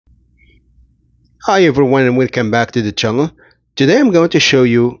Hi everyone and welcome back to the channel. Today I'm going to show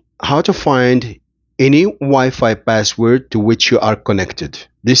you how to find any Wi-Fi password to which you are connected.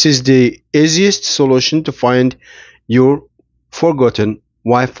 This is the easiest solution to find your forgotten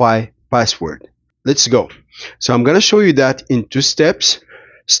Wi-Fi password. Let's go. So I'm going to show you that in two steps.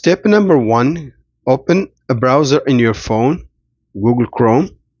 Step number one, open a browser in your phone, Google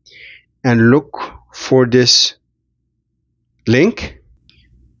Chrome, and look for this link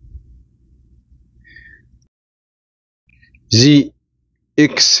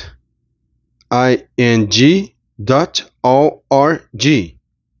zxing.org.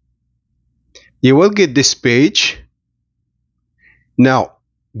 You will get this page. Now,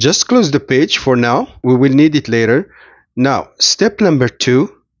 just close the page for now. We will need it later. Now, step number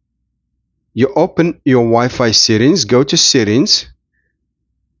two, you open your Wi-Fi settings, go to settings,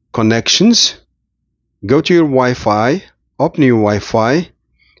 connections, go to your Wi-Fi, open your Wi-Fi,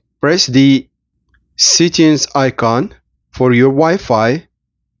 press the settings icon for your Wi-Fi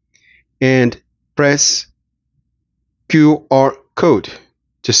and press QR code.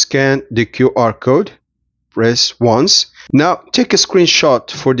 To scan the QR code, press once. Now take a screenshot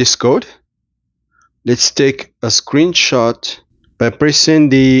for this code. Let's take a screenshot by pressing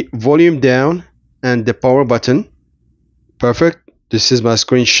the volume down and the power button. Perfect. This is my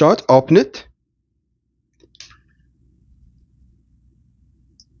screenshot. Open it.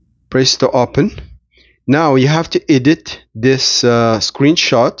 Press to open. Now you have to edit this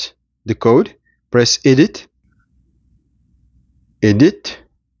screenshot, the code. Press edit. Edit.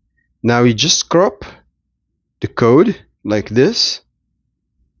 Now you just crop the code like this.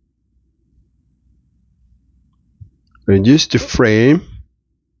 Reduce the frame.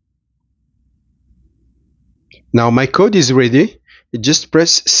 Now my code is ready. You just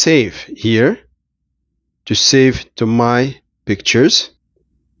press save here to save to my pictures.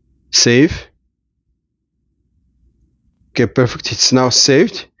 Save. Okay, perfect. It's now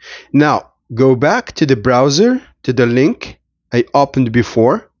saved. Now go back to the browser, to the link I opened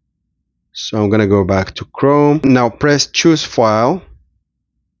before. So I'm gonna go back to Chrome. Now press choose file.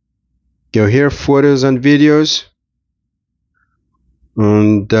 Go here, photos and videos.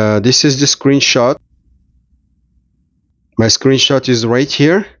 And this is the screenshot. My screenshot is right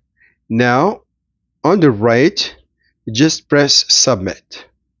here. Now on the right, just press submit.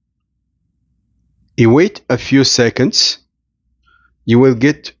 You wait a few seconds. You will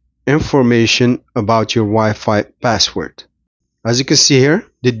get information about your Wi-Fi password. As you can see here,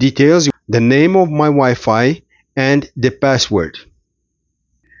 the details, the name of my Wi-Fi and the password.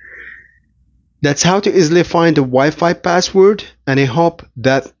 That's how to easily find a Wi-Fi password, and I hope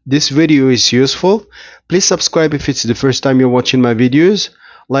that this video is useful. Please subscribe if it's the first time you're watching my videos,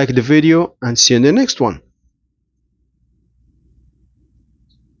 like the video, and see you in the next one.